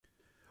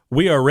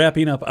We are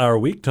wrapping up our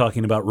week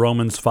talking about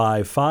Romans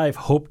 5:5.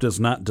 Hope does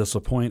not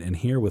disappoint. And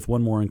here with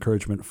one more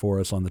encouragement for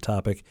us on the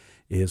topic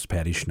is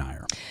Patty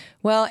Schneier.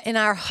 Well, in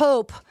our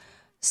hope,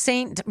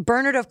 St.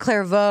 Bernard of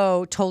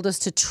Clairvaux told us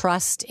to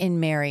trust in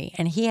Mary.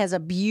 And he has a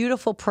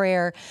beautiful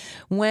prayer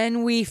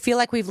when we feel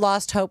like we've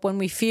lost hope, when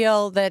we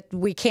feel that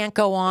we can't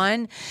go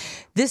on.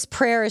 This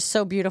prayer is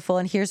so beautiful.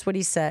 And here's what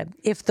he said.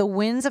 If the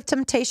winds of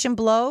temptation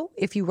blow,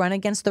 if you run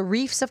against the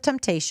reefs of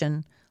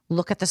temptation,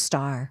 look at the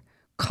star,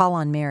 call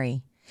on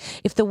Mary.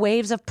 If the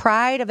waves of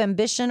pride, of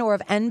ambition, or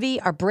of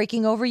envy are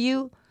breaking over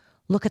you,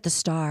 look at the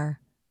star.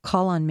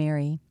 Call on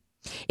Mary.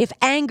 If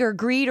anger,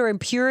 greed, or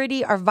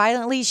impurity are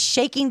violently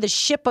shaking the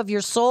ship of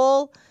your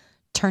soul,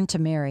 turn to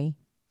Mary.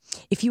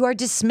 If you are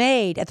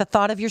dismayed at the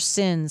thought of your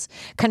sins,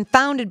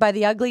 confounded by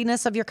the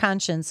ugliness of your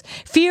conscience,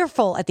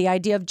 fearful at the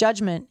idea of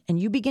judgment, and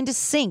you begin to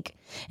sink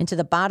into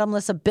the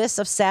bottomless abyss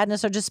of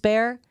sadness or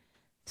despair,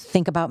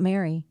 think about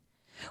Mary.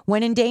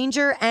 When in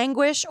danger,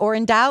 anguish, or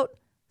in doubt,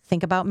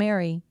 think about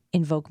Mary.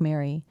 Invoke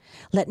Mary.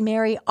 Let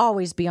Mary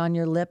always be on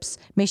your lips.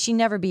 May she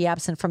never be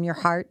absent from your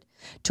heart.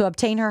 To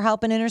obtain her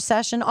help and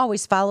intercession,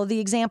 always follow the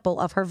example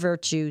of her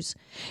virtues.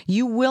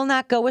 You will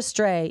not go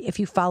astray if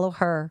you follow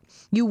her.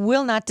 You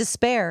will not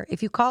despair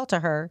if you call to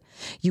her.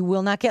 You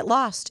will not get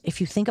lost if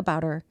you think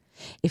about her.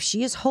 If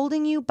she is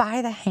holding you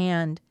by the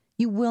hand,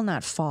 you will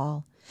not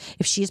fall.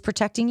 If she is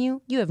protecting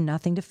you, you have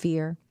nothing to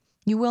fear.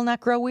 You will not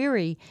grow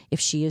weary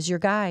if she is your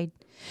guide.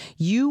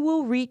 You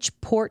will reach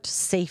port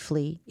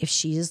safely if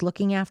she is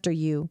looking after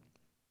you.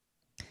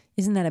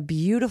 Isn't that a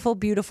beautiful,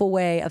 beautiful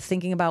way of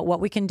thinking about what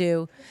we can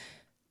do?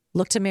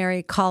 Look to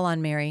Mary, call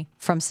on Mary,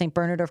 from St.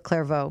 Bernard of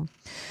Clairvaux.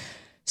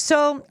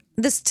 So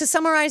to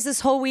summarize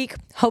this whole week,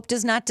 hope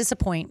does not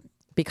disappoint.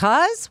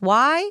 Because,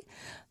 why?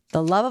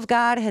 The love of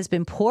God has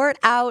been poured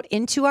out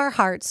into our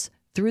hearts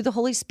through the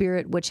Holy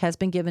Spirit, which has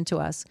been given to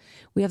us.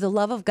 We have the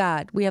love of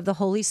God. We have the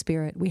Holy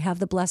Spirit. We have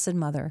the Blessed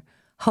Mother.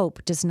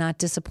 Hope does not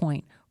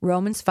disappoint.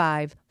 Romans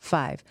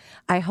 5:5.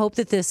 I hope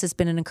that this has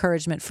been an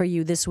encouragement for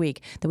you this week,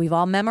 that we've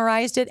all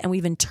memorized it and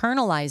we've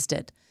internalized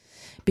it,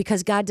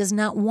 because God does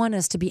not want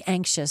us to be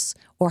anxious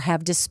or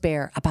have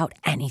despair about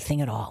anything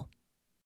at all.